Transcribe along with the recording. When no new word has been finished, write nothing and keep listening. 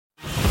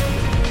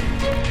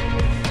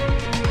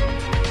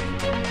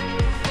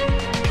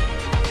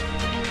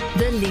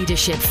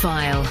Leadership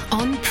File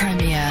on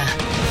Premier.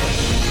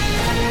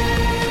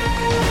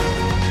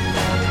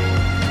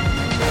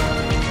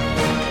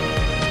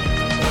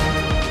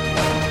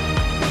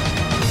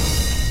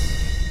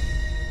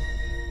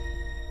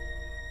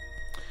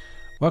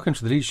 Welcome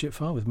to the Leadership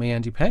File with me,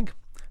 Andy Peck.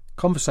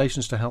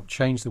 Conversations to help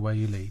change the way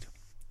you lead.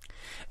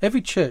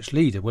 Every church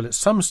leader will at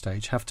some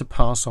stage have to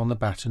pass on the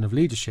baton of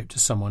leadership to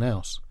someone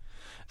else,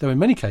 though in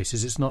many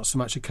cases it's not so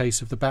much a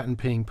case of the baton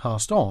being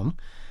passed on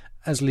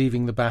as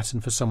leaving the baton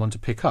for someone to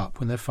pick up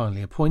when they're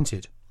finally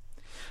appointed.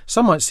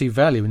 Some might see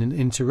value in an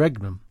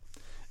interregnum,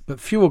 but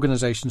few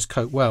organisations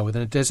cope well when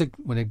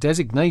a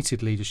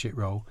designated leadership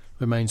role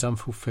remains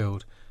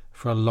unfulfilled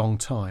for a long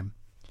time,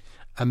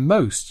 and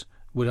most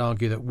would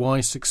argue that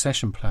wise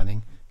succession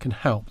planning can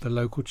help the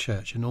local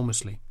church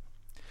enormously.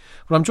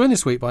 Well, I'm joined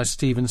this week by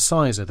Stephen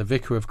Sizer, the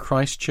vicar of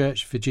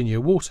Christchurch, Virginia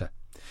Water.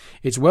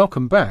 It's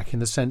welcome back in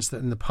the sense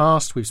that in the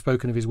past we've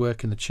spoken of his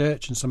work in the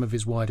church and some of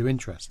his wider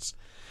interests.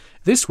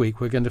 This week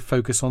we're going to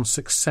focus on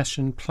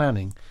succession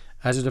planning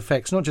as it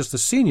affects not just the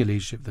senior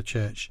leadership of the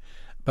church,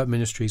 but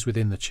ministries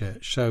within the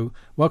church. So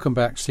welcome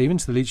back, Stephen,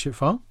 to the Leadership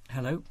File.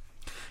 Hello.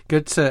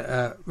 Good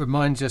to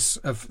remind us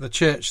of the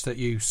church that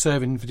you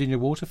serve in Virginia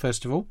Water,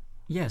 first of all.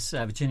 Yes,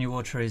 Virginia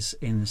Water is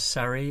in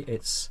Surrey.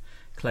 It's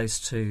close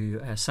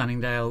to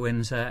Sunningdale,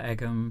 Windsor,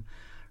 Egham,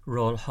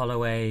 Royal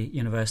Holloway.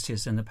 University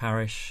is in the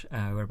parish.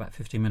 We're about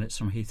 15 minutes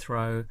from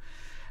Heathrow.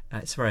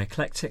 It's a very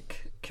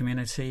eclectic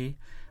community.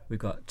 We've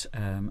got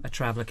a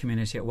traveller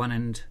community at one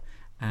end,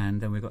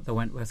 and then we've got the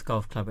Wentworth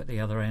Golf Club at the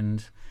other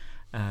end.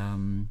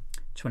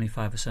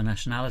 25 or so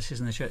nationalities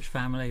in the church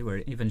family. We're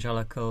an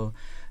evangelical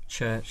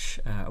church,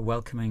 a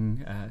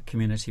welcoming,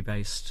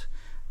 community-based,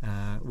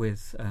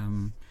 with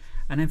an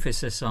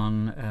emphasis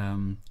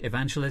on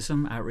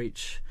evangelism,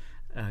 outreach,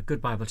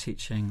 good Bible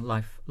teaching,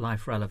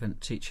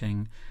 life-relevant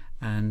teaching,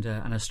 and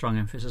a strong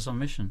emphasis on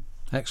mission.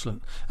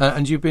 Excellent.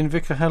 And you've been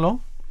vicar how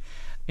long?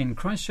 In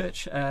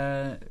Christchurch,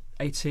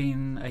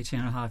 18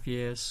 and a half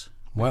years.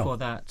 Wow. Before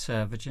that,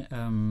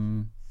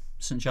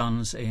 St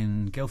John's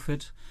in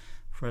Guildford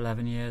for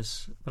 11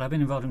 years. But I've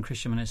been involved in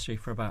Christian ministry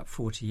for about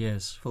 40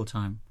 years,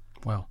 full-time.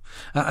 Wow.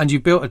 And you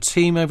built a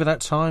team over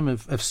that time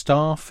of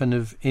staff and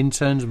of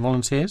interns and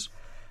volunteers?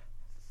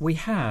 We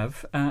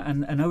have,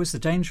 and always the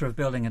danger of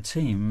building a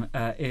team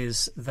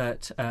is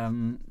that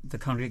the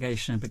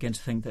congregation begin to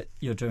think that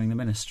you're doing the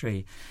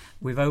ministry.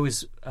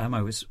 I'm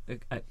always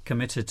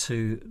committed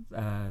to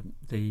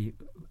the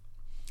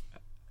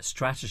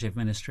strategy of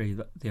ministry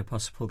that the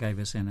Apostle Paul gave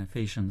us in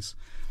Ephesians,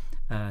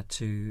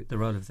 to the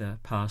role of the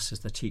pastors,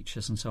 the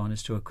teachers and so on,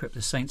 is to equip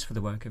the saints for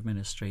the work of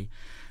ministry.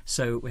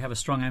 So we have a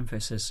strong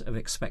emphasis of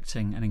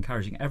expecting and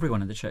encouraging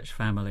everyone in the church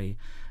family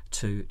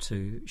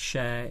to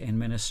share in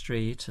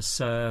ministry, to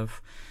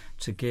serve,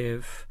 to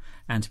give,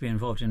 and to be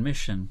involved in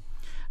mission.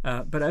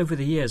 But over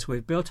the years,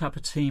 we've built up a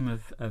team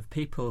of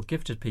people,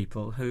 gifted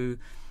people,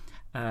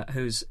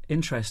 whose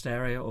interest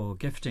area or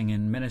gifting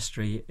in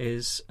ministry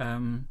has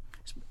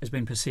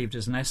been perceived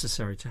as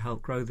necessary to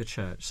help grow the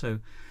church. So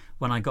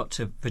when I got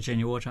to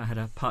Virginia Water, I had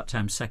a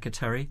part-time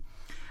secretary,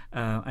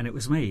 and it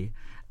was me.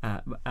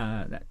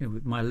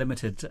 My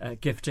limited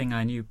gifting,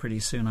 I knew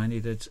pretty soon I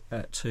needed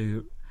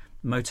to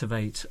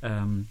motivate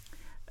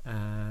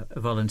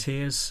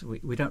volunteers.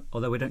 We don't,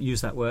 although we don't use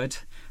that word,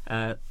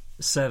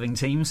 serving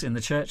teams in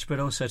the church,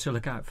 but also to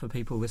look out for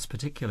people with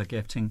particular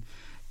gifting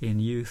in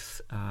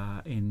youth,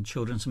 in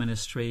children's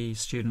ministry,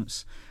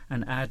 students,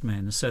 and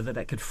admin, so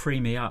that could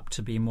free me up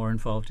to be more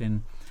involved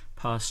in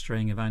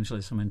pastoring,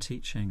 evangelism, and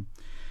teaching.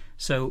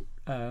 So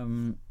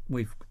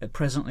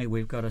presently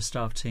we've got a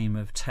staff team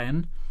of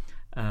 10,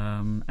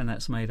 and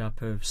that's made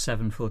up of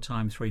 7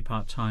 full-time, 3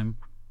 part-time.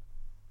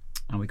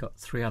 And we've got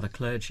 3 other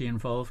clergy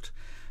involved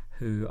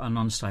who are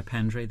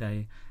non-stipendiary.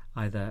 They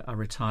either are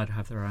retired or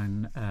have their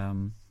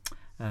own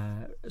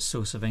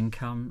source of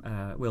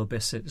income. Will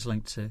Bissett is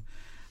linked to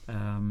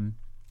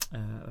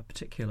a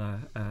particular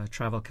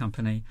travel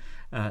company.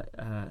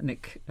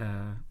 Nick,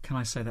 can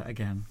I say that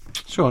again?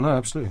 Sure, no,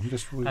 absolutely.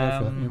 Just we'll go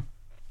for that, yeah.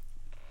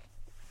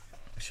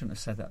 I shouldn't have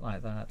said that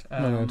like that.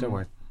 No, don't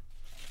worry.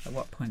 At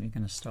what point are you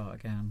going to start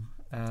again?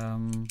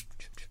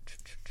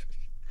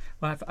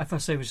 Well, if I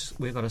say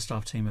we've got a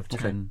staff team of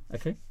 10,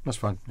 okay? That's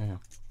fine, yeah.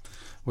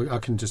 I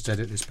can just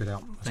edit this bit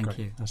out. That's Thank great.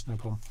 you. That's no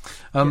problem.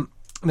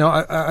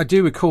 Now, I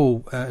do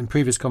recall in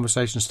previous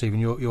conversations, Stephen,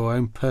 your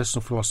own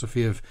personal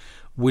philosophy of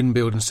win,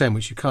 build and send,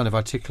 which you kind of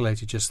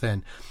articulated just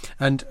then.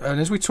 And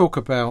as we talk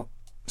about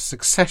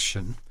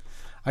succession,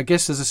 I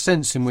guess there's a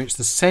sense in which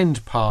the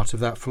send part of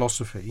that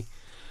philosophy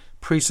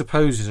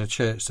presupposes a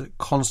church that's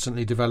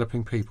constantly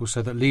developing people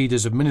so that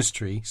leaders of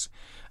ministries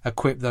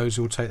equip those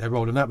who will take their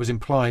role. And that was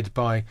implied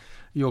by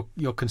your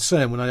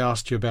concern when I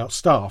asked you about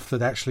staff,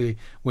 that actually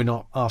we're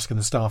not asking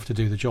the staff to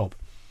do the job.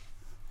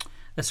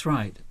 That's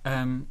right.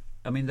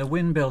 I mean, the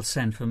win, build,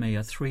 send for me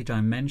are 3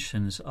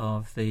 dimensions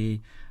of the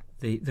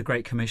the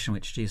Great Commission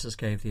which Jesus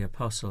gave the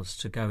apostles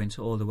to go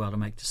into all the world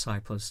and make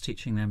disciples,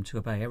 teaching them to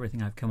obey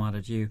everything I've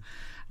commanded you,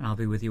 and I'll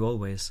be with you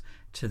always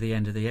to the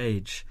end of the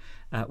age.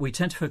 We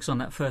tend to focus on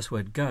that first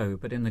word, go,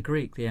 but in the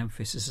Greek the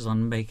emphasis is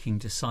on making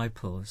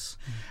disciples,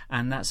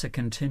 and that's a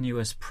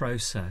continuous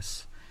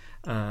process.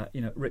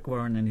 Rick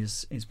Warren in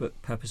his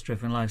book Purpose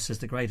Driven Life says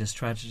the greatest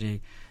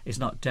tragedy is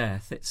not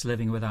death, it's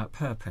living without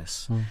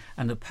purpose.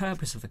 And the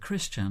purpose of the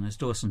Christian, as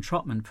Dawson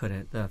Trotman put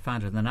it, the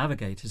founder of the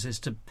Navigators, is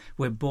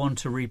we're born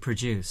to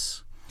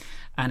reproduce.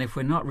 And if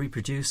we're not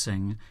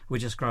reproducing, we're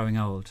just growing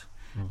old.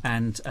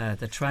 And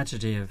the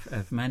tragedy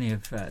of many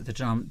of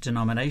the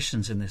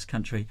denominations in this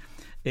country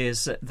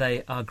is that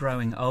they are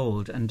growing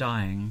old and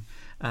dying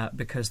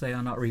because they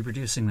are not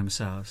reproducing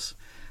themselves.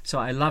 So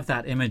I love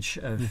that image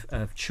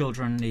of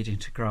children needing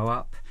to grow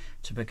up,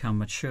 to become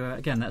mature.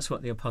 Again, that's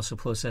what the Apostle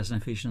Paul says in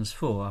Ephesians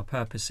 4. Our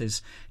purpose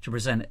is to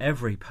present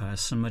every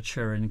person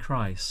mature in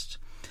Christ.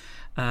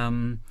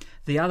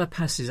 The other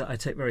passage that I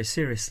take very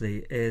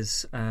seriously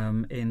is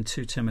in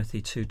 2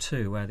 Timothy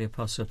 2:2, where the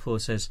Apostle Paul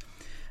says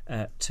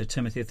to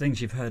Timothy, the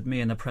things you've heard me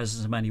in the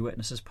presence of many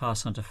witnesses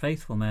pass on to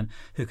faithful men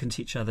who can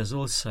teach others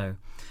also.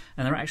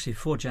 And there are actually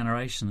 4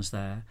 generations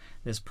there.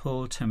 There's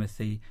Paul,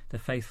 Timothy, the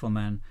faithful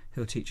men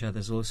who'll teach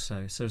others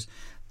also. So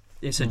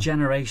it's a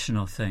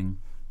generational thing.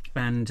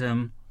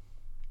 And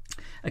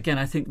again,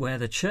 I think where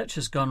the church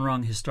has gone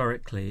wrong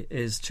historically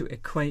is to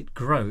equate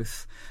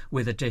growth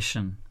with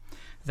addition.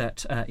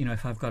 That,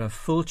 if I've got a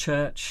full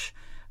church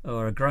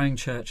or a growing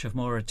church of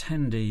more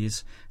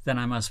attendees, then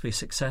I must be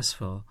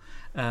successful.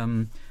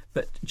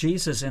 But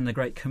Jesus in the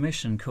Great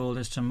Commission called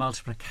us to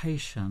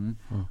multiplication,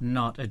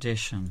 not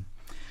addition.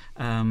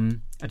 I'll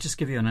just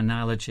give you an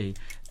analogy.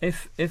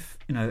 If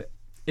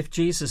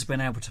Jesus had been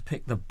able to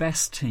pick the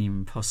best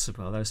team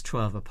possible, those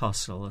 12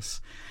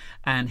 apostles,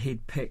 and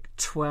he'd pick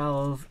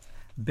 12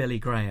 Billy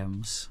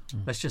Grahams,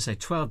 let's just say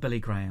 12 Billy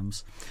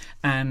Grahams,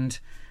 and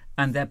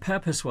their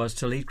purpose was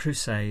to lead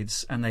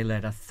crusades, and they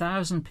led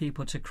 1,000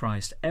 people to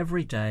Christ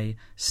every day,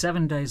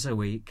 7 days a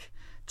week,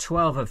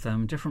 12 of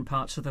them, different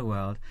parts of the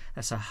world.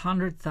 That's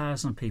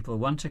 100,000 people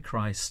won to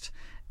Christ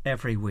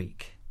every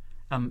week.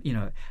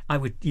 I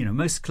would,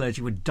 most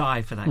clergy would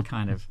die for that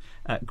kind of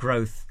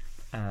growth.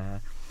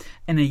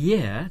 In a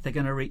year, they're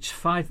going to reach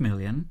 5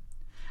 million,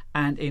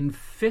 and in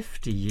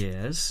 50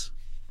 years,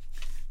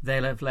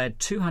 they'll have led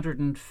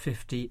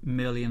 250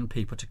 million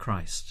people to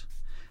Christ.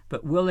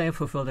 But will they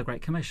fulfill the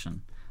Great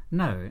Commission?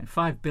 No.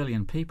 5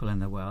 billion people in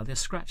the world, they're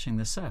scratching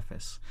the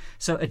surface.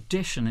 So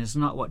addition is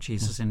not what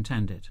Jesus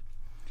intended.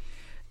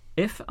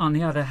 If, on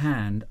the other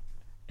hand,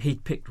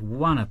 he'd picked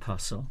one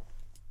apostle,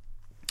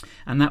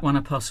 and that one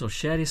apostle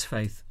shared his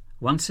faith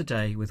once a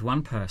day with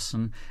one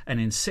person, and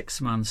in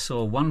 6 months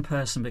saw one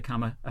person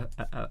become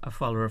a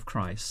follower of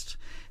Christ,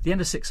 at the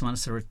end of 6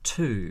 months there are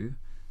 2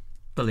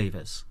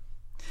 believers.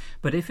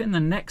 But if in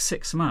the next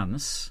 6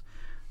 months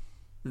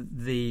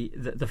the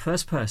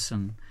first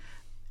person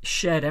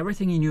shared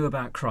everything he knew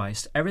about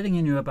Christ, everything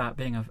he knew about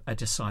being a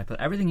disciple,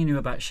 everything he knew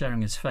about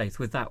sharing his faith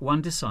with that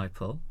one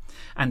disciple,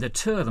 and the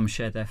 2 of them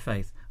shared their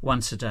faith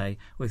once a day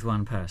with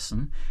one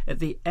person, at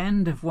the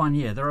end of 1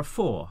 year there are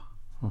 4.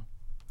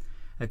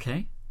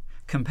 Okay?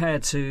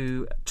 Compared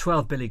to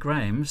 12 Billy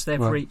Grahams,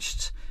 they've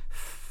reached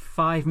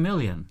 5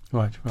 million.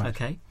 Right.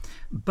 Okay?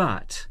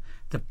 But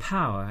the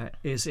power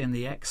is in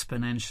the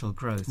exponential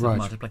growth of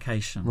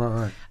multiplication.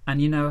 Right. And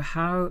you know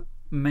how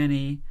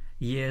many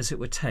years it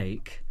would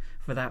take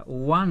for that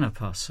one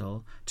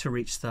apostle to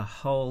reach the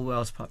whole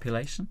world's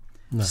population?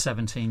 No.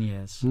 17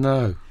 years.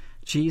 No.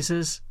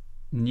 Jesus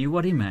knew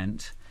what he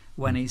meant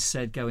when he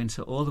said, go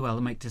into all the world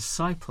and make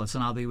disciples,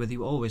 and I'll be with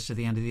you always to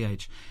the end of the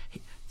age.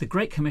 The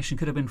Great Commission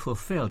could have been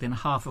fulfilled in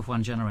half of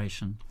one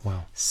generation.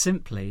 Wow.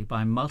 Simply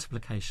by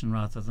multiplication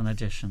rather than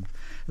addition.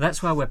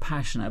 That's why we're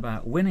passionate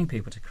about winning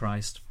people to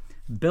Christ,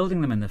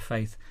 building them in the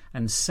faith,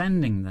 and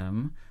sending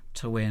them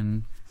to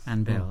win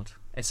and build.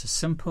 It's a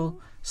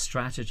simple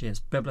strategy, it's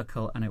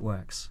biblical, and it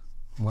works.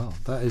 Well,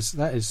 that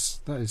is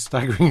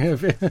staggering.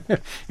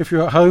 If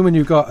you're at home and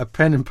you've got a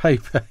pen and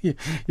paper,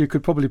 you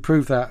could probably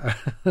prove that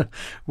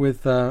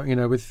with a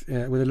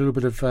little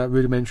bit of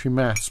rudimentary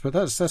maths. But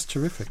that's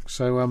terrific.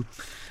 So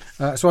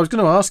I was going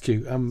to ask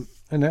you,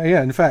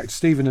 in fact,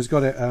 Stephen has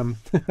got it.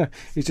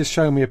 He's just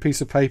showing me a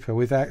piece of paper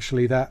with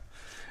actually that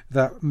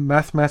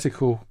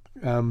mathematical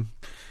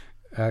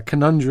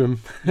conundrum,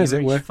 as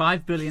it were.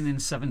 5 billion in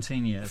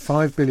 17 years.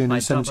 5 billion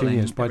in 17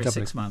 years by doubling.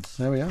 6 months.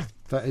 There we are.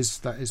 That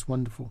is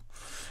wonderful.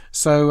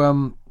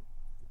 So,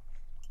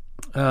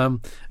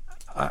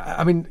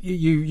 I mean,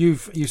 you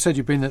said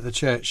you've been at the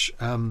church.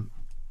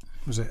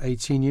 Was it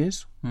 18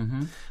 years?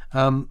 Mm-hmm.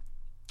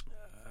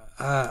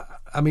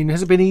 I mean,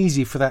 has it been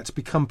easy for that to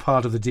become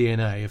part of the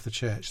DNA of the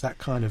church? That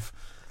kind of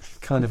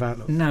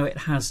outlook. No, it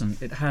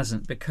hasn't. It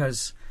hasn't,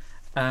 because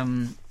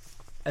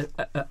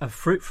a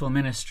fruitful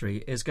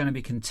ministry is going to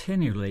be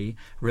continually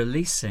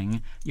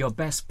releasing your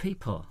best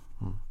people.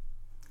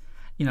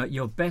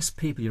 your best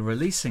people, you're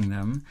releasing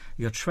them,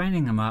 you're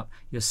training them up,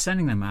 you're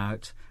sending them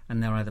out,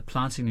 and they're either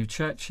planting new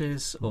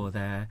churches or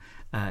they're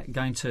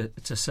going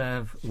to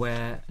serve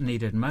where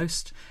needed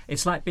most.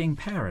 It's like being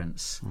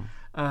parents.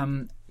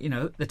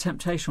 The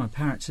temptation with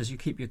parents is you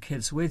keep your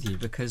kids with you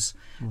because,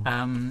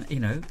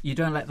 you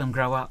don't let them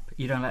grow up,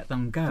 you don't let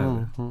them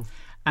go.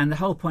 And the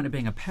whole point of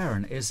being a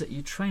parent is that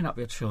you train up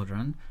your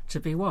children to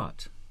be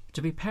what?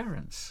 To be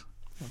parents.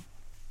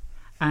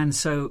 And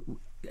so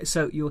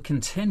you're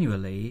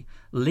continually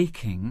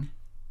leaking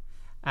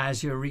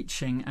as you're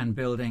reaching and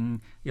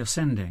building your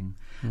sending.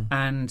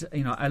 And,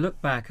 I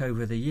look back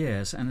over the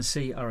years and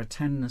see our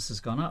attendance has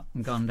gone up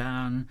and gone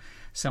down.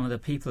 Some of the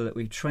people that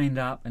we've trained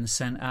up and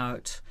sent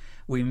out,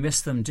 we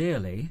miss them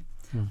dearly.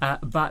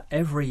 But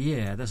every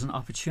year there's an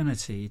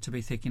opportunity to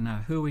be thinking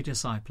now, who are we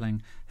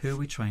discipling, who are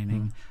we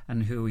training,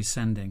 and who are we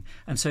sending?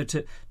 And so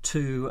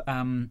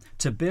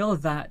to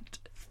build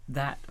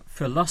that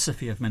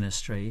philosophy of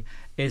ministry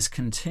is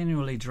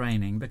continually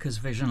draining because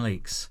vision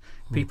leaks.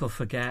 People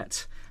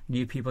forget,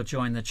 new people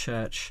join the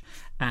church,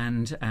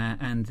 and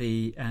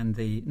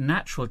the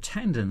natural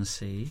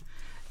tendency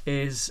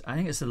is, I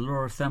think it's the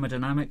law of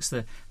thermodynamics,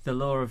 the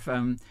law of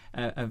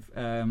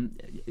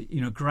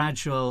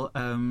gradual.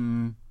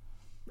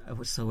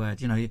 What's the word?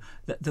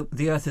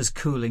 The earth is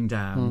cooling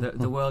down.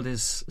 The world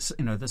is,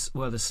 this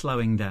world is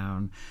slowing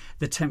down.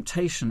 The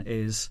temptation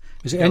is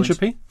it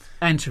entropy?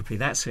 Entropy.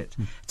 That's it.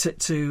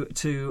 To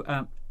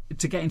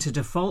get into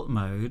default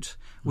mode,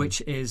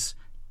 which is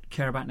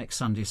care about next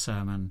Sunday's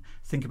sermon,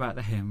 think about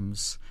the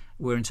hymns.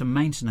 We're into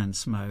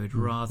maintenance mode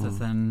rather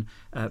than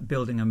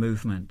building a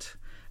movement.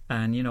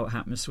 And you know what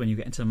happens when you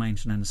get into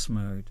maintenance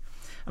mode.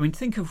 I mean,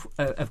 think of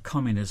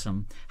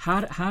communism.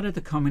 How did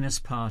the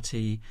Communist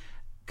Party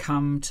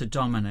come to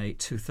dominate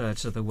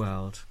 2/3 of the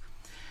world?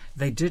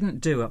 They didn't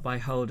do it by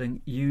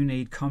holding "You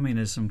Need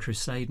Communism"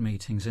 crusade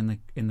meetings in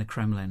the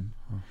Kremlin.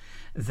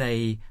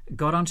 They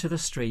got onto the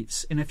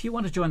streets, and if you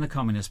want to join the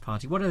Communist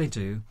Party, what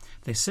do?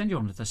 They send you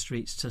onto the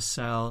streets to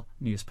sell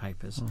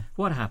newspapers.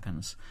 What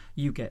happens?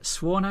 You get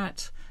sworn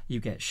at,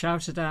 you get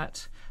shouted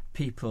at,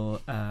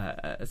 people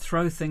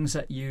throw things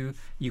at you,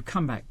 you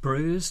come back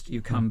bruised,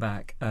 you come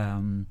back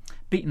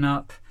beaten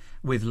up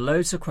with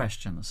loads of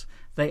questions.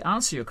 They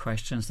answer your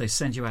questions, they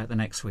send you out the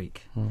next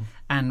week.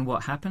 And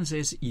what happens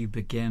is you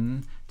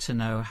begin to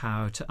know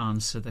how to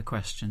answer the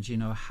questions, you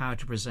know how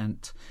to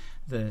present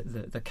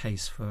the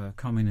case for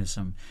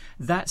communism.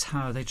 That's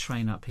how they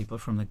train up people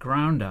from the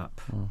ground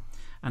up.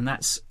 And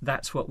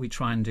that's what we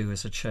try and do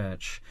as a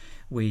church.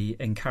 We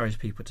encourage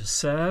people to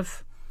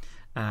serve,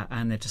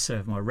 and then to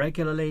serve more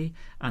regularly,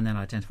 and then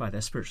identify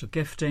their spiritual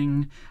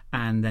gifting,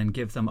 and then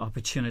give them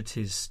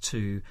opportunities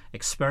to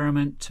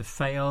experiment, to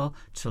fail,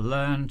 to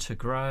learn, to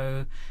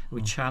grow.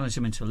 We challenge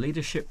them into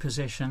leadership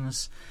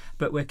positions,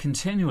 but we're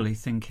continually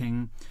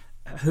thinking,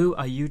 who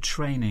are you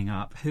training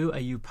up? Who are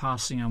you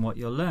passing on what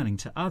you're learning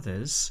to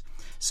others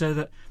so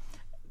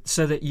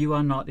that you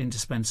are not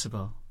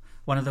indispensable?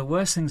 One of the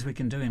worst things we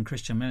can do in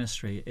Christian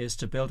ministry is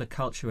to build a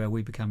culture where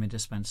we become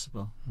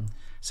indispensable.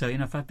 So,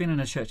 if I've been in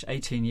a church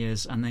 18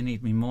 years and they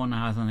need me more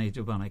now than they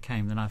did when I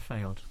came, then I've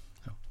failed.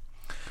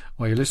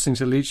 Well, you're listening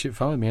to Leadership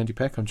File with me, Andy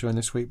Peck. I'm joined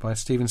this week by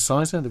Stephen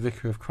Sizer, the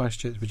vicar of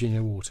Christchurch,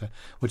 Virginia Water.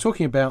 We're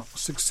talking about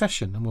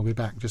succession, and we'll be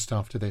back just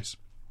after this.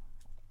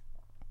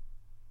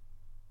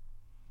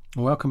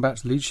 Welcome back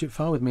to Leadership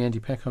File with me, Andy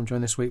Peck. I'm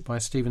joined this week by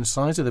Stephen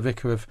Sizer, the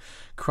vicar of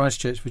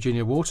Christchurch,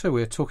 Virginia Water.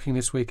 We're talking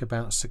this week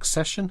about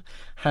succession,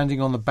 handing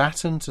on the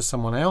baton to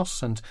someone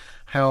else, and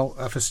how,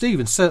 for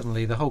Stephen,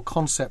 certainly the whole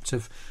concept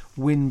of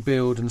win,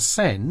 build and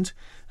send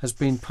has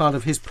been part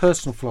of his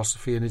personal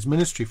philosophy and his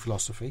ministry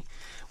philosophy,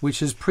 which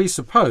has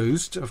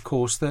presupposed, of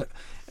course, that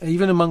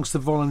even amongst the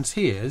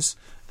volunteers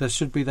there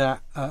should be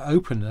that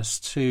openness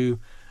to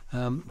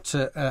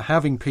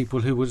having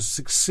people who would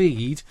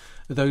succeed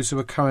those who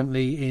are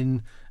currently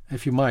in,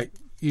 if you might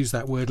use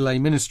that word, lay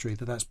ministry,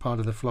 that's part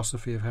of the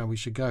philosophy of how we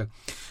should go.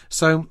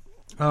 So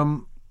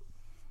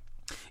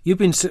you've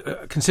been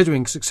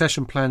considering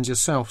succession plans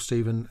yourself,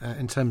 Stephen,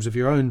 in terms of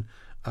your own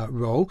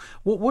role.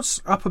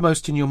 What's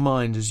uppermost in your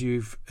mind as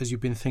you've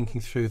been thinking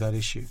through that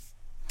issue?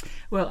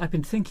 Well, I've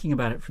been thinking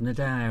about it from the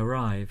day I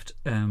arrived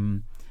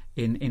in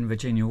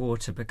Virginia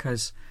Water,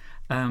 because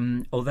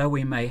although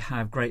we may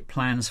have great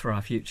plans for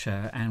our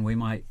future and we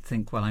might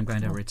think, well, I'm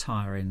going to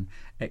retire in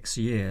X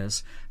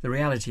years, the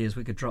reality is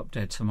we could drop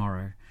dead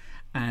tomorrow.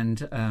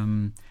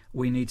 And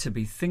we need to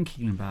be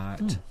thinking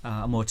about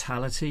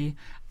mortality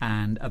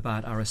and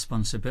about our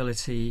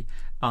responsibility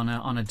on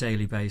a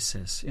daily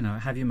basis.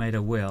 Have you made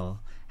a will?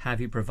 Have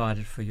you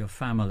provided for your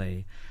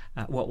family?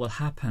 What will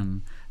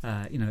happen,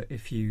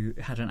 if you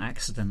had an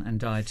accident and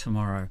died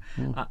tomorrow?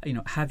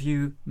 Have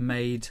you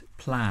made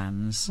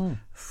plans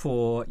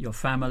for your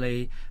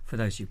family, for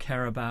those you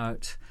care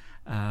about,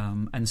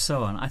 and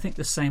so on? I think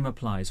the same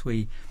applies.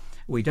 We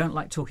don't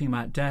like talking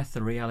about death.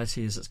 The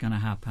reality is it's going to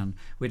happen.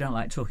 We don't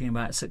like talking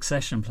about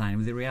succession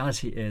planning. The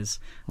reality is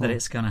that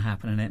it's going to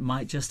happen, and it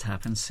might just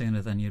happen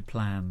sooner than you'd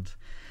planned.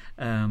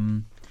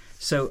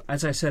 So,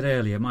 as I said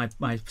earlier,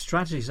 my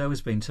strategy has always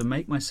been to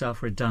make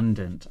myself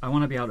redundant. I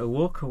want to be able to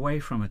walk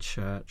away from a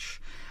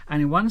church,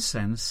 and in one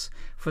sense,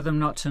 for them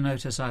not to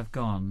notice I've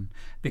gone,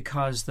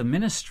 because the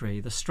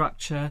ministry, the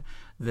structure,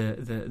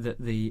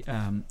 the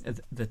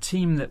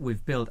team that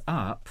we've built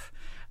up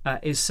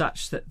is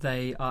such that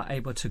they are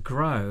able to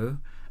grow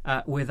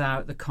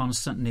without the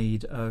constant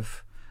need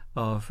of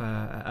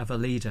a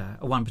leader,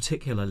 one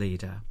particular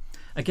leader.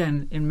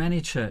 Again, in many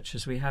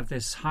churches, we have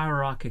this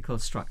hierarchical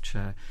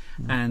structure,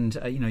 and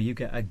you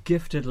get a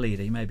gifted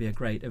leader. He may be a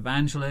great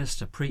evangelist,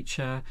 a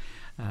preacher,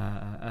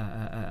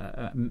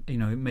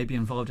 maybe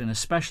involved in a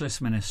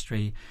specialist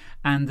ministry,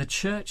 and the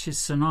church is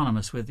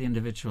synonymous with the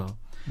individual.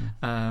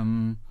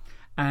 And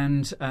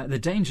the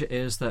danger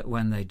is that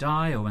when they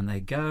die, or when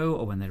they go,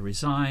 or when they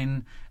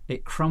resign,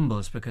 it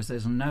crumbles because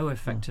there's no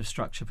effective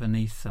structure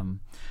beneath them.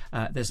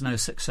 There's no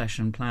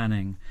succession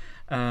planning.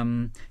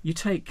 You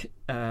take,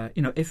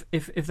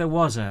 if there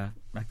was a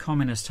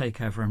communist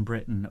takeover in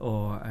Britain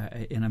or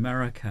in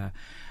America,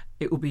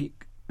 it would be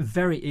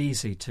very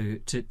easy to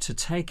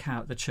take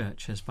out the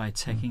churches by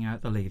taking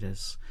out the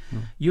leaders.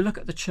 You look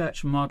at the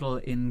church model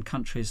in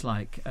countries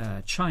like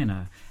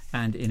China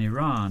and in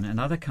Iran and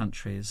other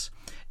countries.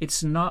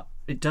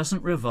 It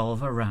doesn't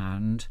revolve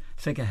around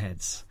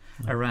figureheads,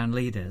 around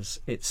leaders.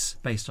 It's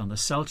based on the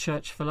cell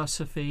church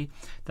philosophy,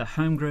 the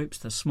home groups,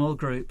 the small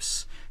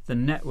groups, the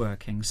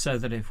networking, so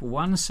that if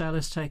one cell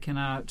is taken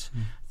out,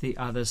 the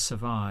others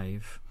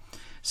survive.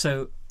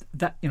 So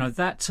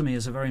that to me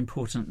is a very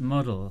important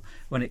model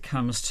when it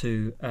comes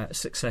to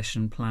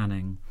succession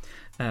planning,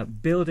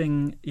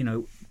 building.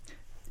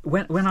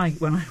 When I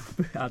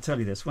I'll tell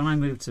you this. When I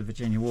moved to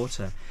Virginia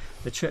Water,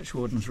 the church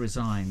wardens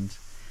resigned.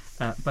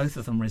 Both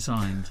of them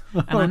resigned,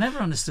 and I never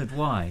understood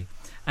why.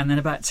 And then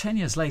about 10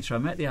 years later, I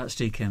met the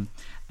Archdeacon,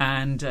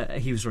 and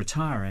he was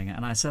retiring.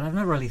 And I said, I've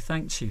never really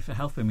thanked you for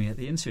helping me at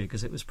the interview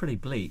because it was pretty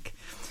bleak.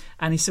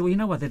 And he said, well, you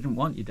know why they didn't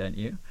want you, don't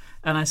you?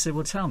 And I said,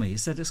 well, tell me. He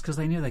said, it's because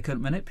they knew they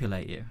couldn't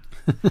manipulate you.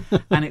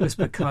 And it was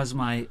because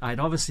I'd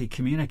obviously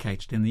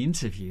communicated in the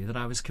interview that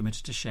I was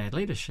committed to shared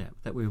leadership,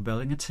 that we were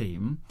building a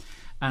team.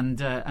 And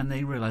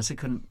they realised they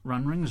couldn't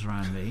run rings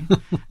around me,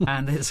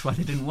 and that's why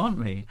they didn't want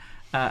me.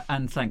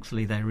 And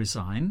thankfully they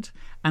resigned.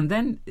 And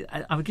then,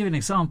 I will give you an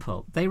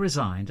example. They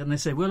resigned, and they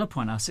said, we'll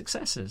appoint our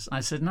successors.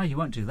 I said, no, you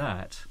won't do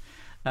that.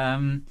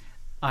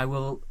 I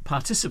will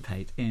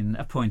participate in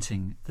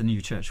appointing the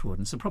new church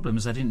wardens. The problem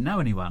is I didn't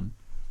know anyone.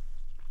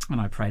 And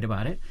I prayed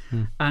about it,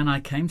 and I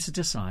came to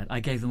decide.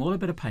 I gave them all a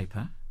bit of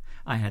paper.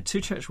 I had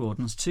 2 church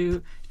wardens,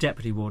 2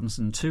 deputy wardens,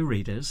 and 2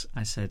 readers.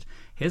 I said,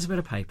 here's a bit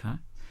of paper.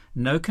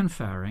 No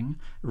conferring.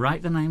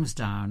 Write the names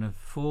down of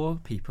 4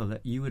 people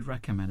that you would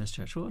recommend as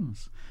church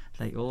wardens.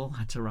 They all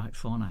had to write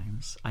 4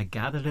 names. I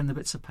gathered in the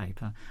bits of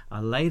paper.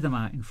 I laid them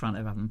out in front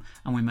of them,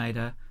 and we made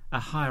a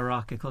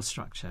hierarchical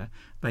structure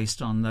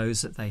based on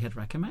those that they had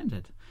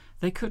recommended.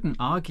 They couldn't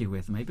argue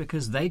with me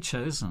because they'd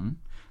chosen,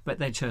 but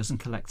they'd chosen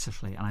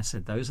collectively. And I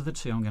said, those are the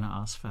 2 I'm going to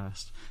ask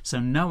first. So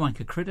no one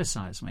could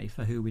criticise me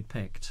for who we'd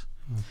picked.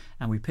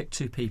 And we picked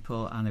 2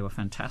 people, and they were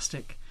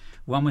fantastic.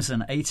 One was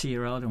an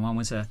 80-year-old, and one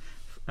was a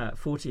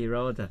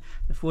 40-year-old. The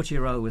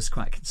 40-year-old was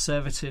quite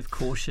conservative,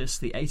 cautious.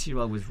 The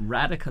 80-year-old was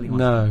radical. He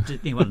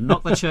wanted to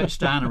knock the church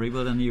down and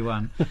rebuild a new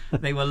one.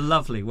 They were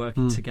lovely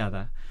working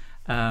together.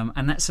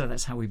 And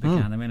that's how we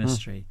began the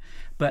ministry.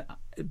 But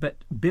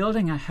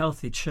building a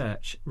healthy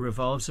church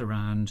revolves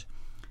around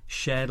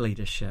shared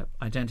leadership,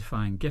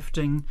 identifying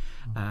gifting,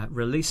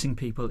 releasing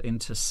people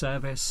into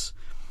service.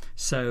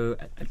 So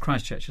at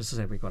Christchurch, as I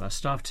said, we've got our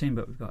staff team,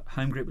 but we've got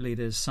home group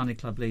leaders, Sunday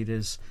club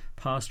leaders,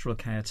 pastoral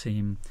care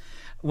team.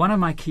 One of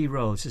my key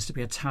roles is to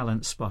be a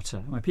talent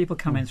spotter. When people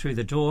come in through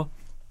the door,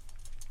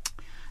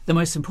 the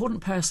most important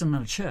person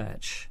in a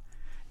church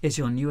is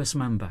your newest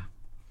member.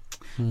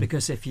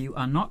 Because if you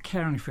are not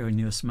caring for your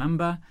newest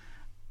member,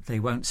 they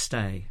won't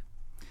stay.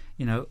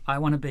 I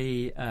want to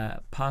be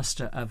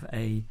pastor of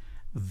a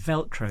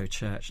Velcro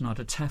church, not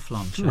a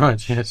Teflon church.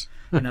 Right, yes.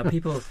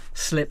 People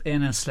slip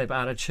in and slip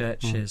out of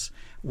churches.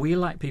 We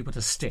like people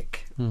to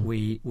stick.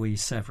 We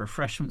serve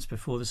refreshments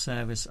before the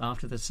service,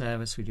 after the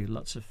service. We do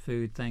lots of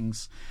food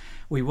things.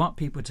 We want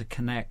people to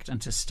connect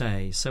and to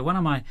stay. So one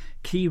of my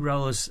key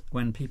roles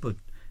when people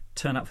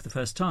turn up for the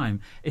first time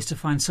is to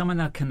find someone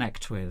they'll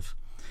connect with.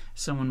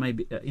 Someone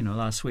maybe,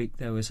 last week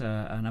there was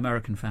an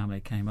American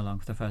family came along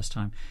for the first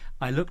time.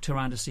 I looked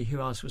around to see who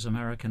else was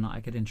American that I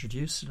could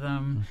introduce to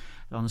them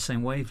on the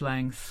same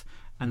wavelength,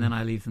 and then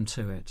I leave them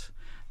to it.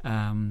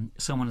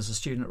 Someone is a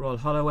student at Royal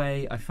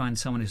Holloway. I find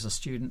someone who's a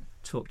student,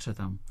 talk to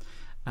them.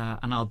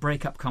 And I'll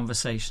break up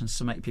conversations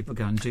to make people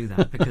go and do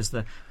that because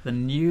the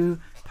new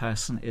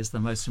person is the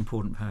most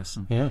important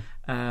person. Yeah.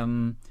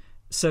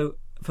 So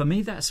for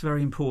me, that's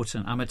very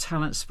important. I'm a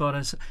talent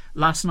spotter.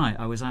 Last night,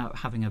 I was out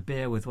having a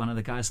beer with one of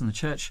the guys in the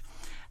church,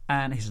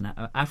 and he's an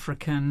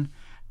African,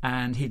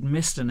 and he'd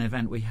missed an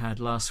event we had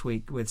last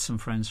week with some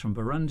friends from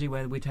Burundi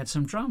where we'd had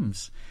some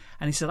drums.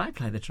 And he said, I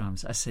play the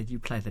drums. I said, you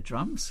play the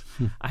drums?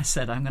 I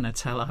said, I'm going to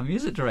tell our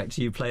music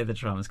director you play the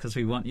drums because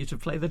we want you to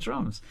play the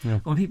drums. Yeah.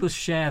 When people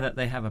share that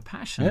they have a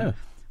passion,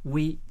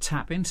 we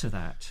tap into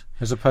that.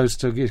 As opposed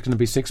to it's going to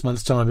be 6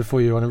 months' time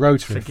before you're on a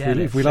rotary. Forget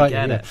it. We don't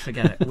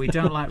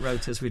like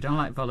rotas. We don't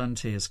like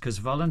volunteers because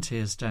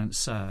volunteers don't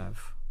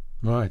serve.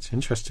 Right,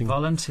 interesting.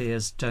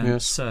 Volunteers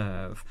don't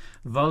serve.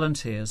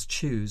 Volunteers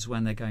choose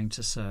when they're going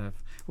to serve,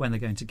 when they're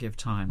going to give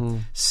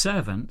time.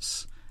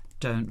 Servants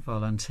don't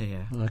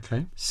volunteer.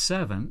 Okay.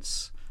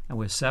 Servants, and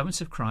we're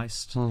servants of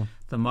Christ.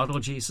 The model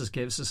Jesus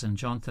gives us in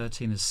John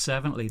 13 is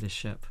servant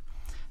leadership.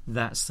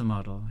 That's the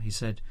model. He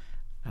said,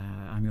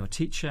 I'm your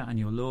teacher and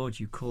your Lord.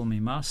 You call me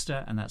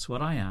master, and that's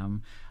what I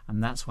am,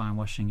 and that's why I'm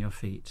washing your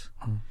feet.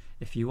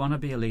 If you want to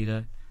be a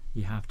leader,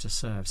 you have to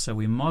serve. So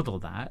we model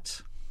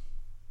that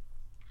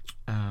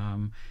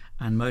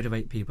and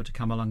motivate people to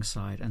come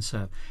alongside and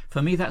serve.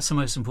 For me, that's the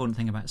most important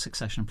thing about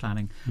succession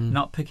planning,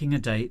 not picking a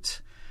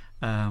date.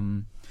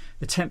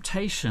 The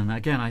temptation,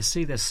 again, I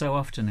see this so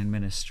often in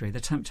ministry, the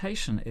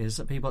temptation is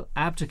that people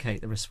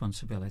abdicate the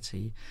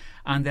responsibility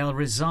and they'll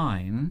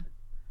resign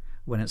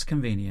when it's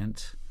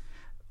convenient,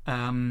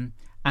 and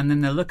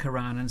then they'll look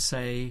around and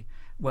say,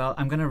 well,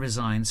 I'm going to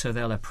resign so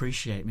they'll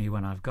appreciate me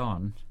when I've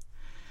gone.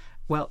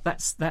 Well,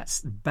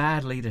 that's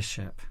bad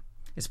leadership.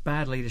 It's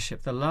bad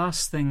leadership. The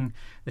last thing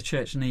the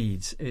church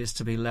needs is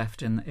to be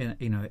left in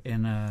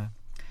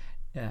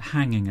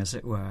hanging, as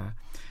it were.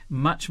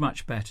 Much,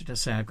 much better to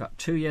say, I've got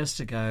 2 years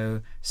to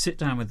go, sit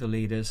down with the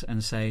leaders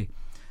and say,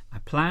 I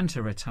plan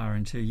to retire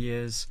in 2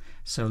 years,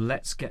 so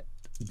let's get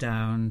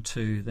down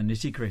to the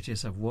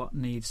nitty-gritties of what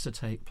needs to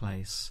take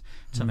place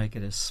to make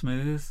it as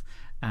smooth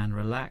and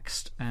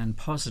relaxed and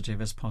positive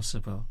as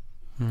possible.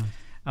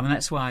 I mean,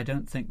 that's why I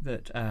don't think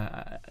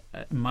that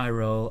my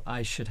role,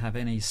 I should have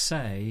any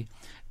say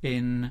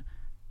in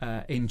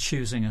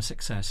choosing a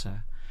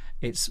successor.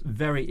 It's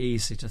very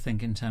easy to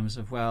think in terms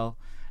of, well,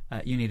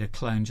 you need a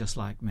clone just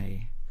like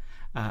me.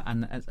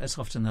 And that's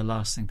often the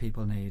last thing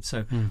people need.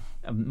 So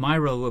my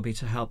role will be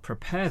to help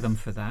prepare them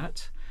for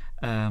that,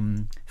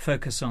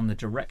 focus on the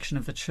direction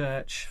of the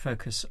church,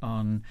 focus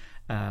on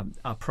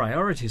our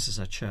priorities as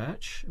a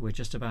church. We're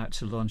just about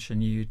to launch a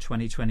new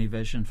 2020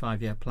 vision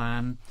 5-year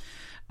plan,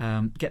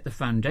 get the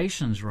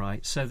foundations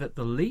right so that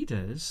the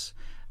leaders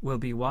will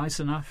be wise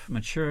enough,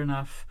 mature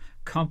enough,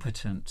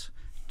 competent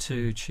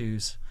to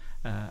choose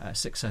a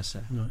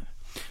successor. Right.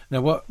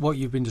 Now, what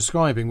you've been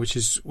describing, which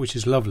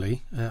is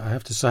lovely, I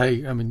have to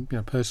say, I mean,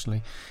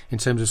 personally, in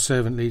terms of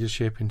servant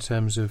leadership, in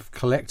terms of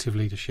collective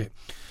leadership,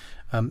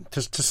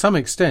 to some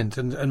extent,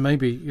 and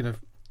maybe,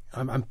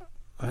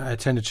 I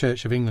attend a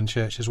Church of England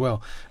church as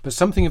well, but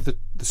something of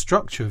the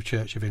structure of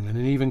Church of England,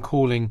 and even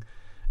calling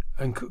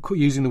and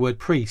using the word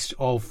priest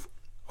of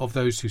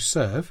those who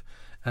serve,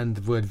 and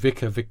the word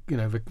vicar,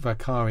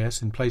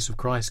 vicarious in place of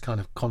Christ kind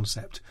of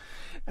concept,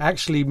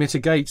 actually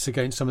mitigates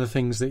against some of the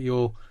things that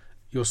you're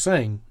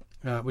saying,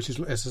 which is,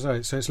 as I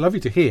say, so it's lovely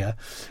to hear.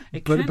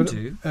 It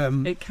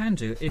can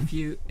do. If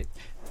you,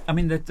 I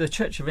mean, the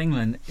Church of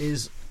England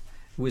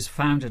was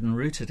founded and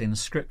rooted in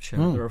Scripture,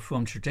 the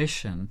Reformed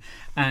tradition,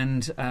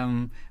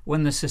 and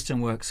when the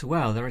system works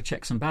well, there are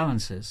checks and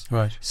balances.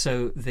 Right.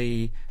 So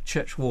the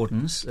church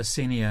wardens, the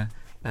senior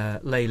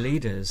lay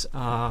leaders,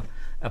 are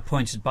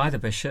appointed by the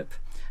bishop,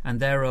 and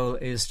their role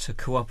is to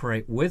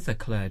cooperate with the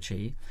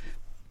clergy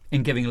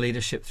in giving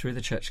leadership through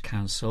the church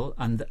council,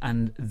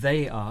 and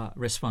they are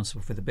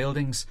responsible for the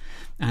buildings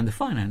and the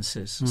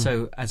finances.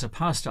 So as a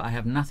pastor, I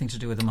have nothing to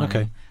do with the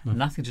money,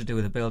 nothing to do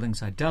with the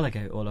buildings. I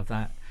delegate all of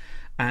that.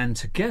 And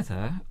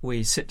together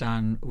we sit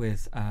down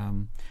with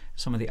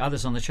some of the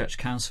others on the church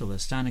council, the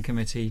standing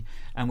committee,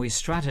 and we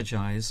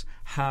strategize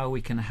how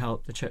we can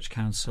help the church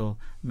council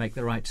make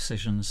the right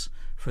decisions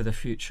for the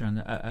future and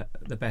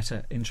the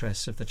better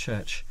interests of the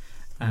church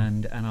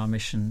and our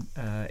mission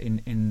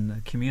in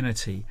the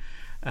community.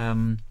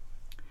 But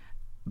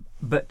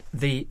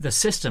the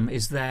system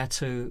is there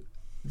to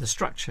the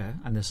structure,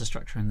 and there's a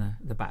structure in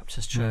the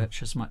Baptist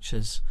church as much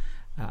as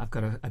I've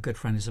got a good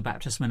friend who's a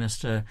Baptist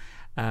minister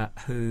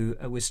who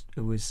I was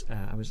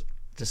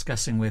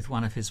discussing with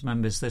one of his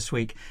members this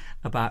week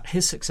about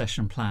his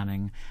succession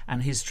planning,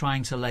 and he's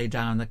trying to lay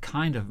down the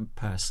kind of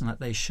person that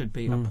they should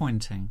be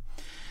appointing.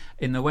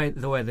 In the way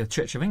the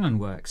Church of England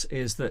works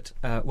is that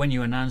when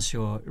you announce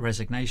your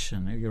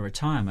resignation or your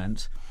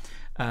retirement,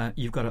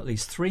 you've got at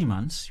least 3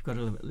 months. You've got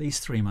to live at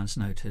least 3 months'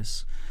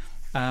 notice.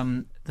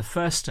 The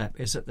first step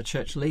is that the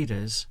church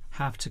leaders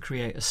have to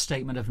create a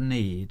statement of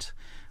need.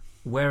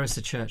 Where is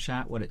the church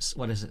at? What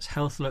does its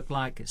health look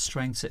like? Its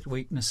strengths, its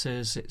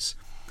weaknesses,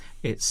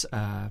 its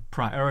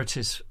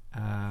priorities,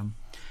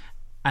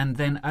 and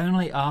then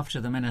only after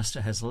the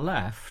minister has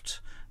left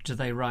do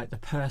they write the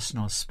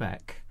personal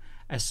spec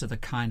as to the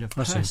kind of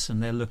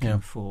person they're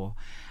looking for.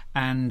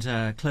 And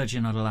clergy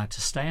are not allowed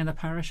to stay in the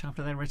parish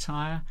after they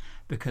retire,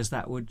 because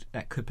that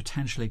could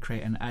potentially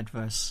create an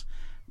adverse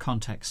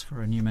context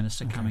for a new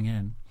minister coming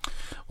in.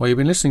 Well, you've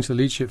been listening to the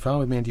Leadership File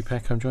with me, Andy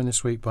Peck. I'm joined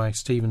this week by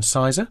Stephen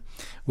Sizer.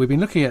 We've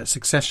been looking at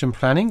succession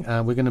planning.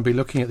 We're going to be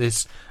looking at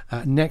this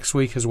next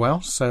week as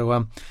well.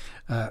 So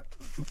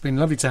been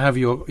lovely to have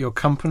your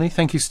company.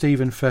 Thank you,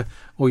 Stephen, for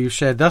all you've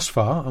shared thus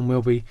far, and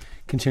we'll be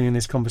continuing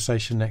this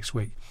conversation next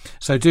week.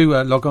 So do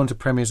log on to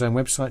Premier's own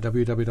website,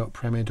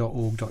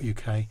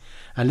 www.premier.org.uk,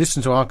 and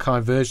listen to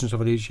archived versions of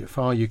a leadership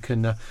file. You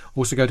can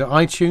also go to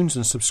iTunes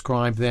and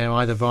subscribe there,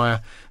 either via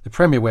the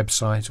Premier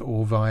website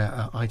or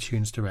via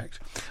iTunes Direct.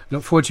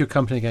 Look forward to your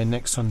company again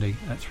next Sunday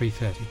at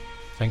 3:30.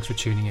 Thanks for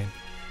tuning in.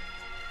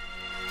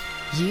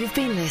 You've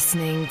been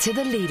listening to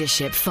The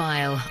Leadership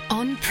File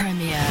on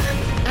Premier.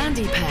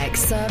 Andy Peck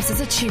serves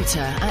as a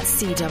tutor at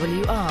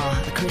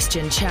CWR, a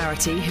Christian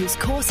charity whose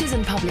courses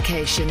and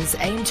publications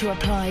aim to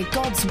apply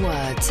God's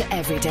Word to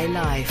everyday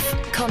life.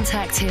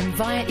 Contact him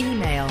via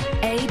email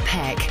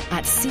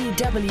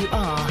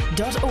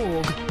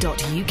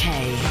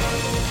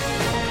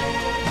apeck@cwr.org.uk.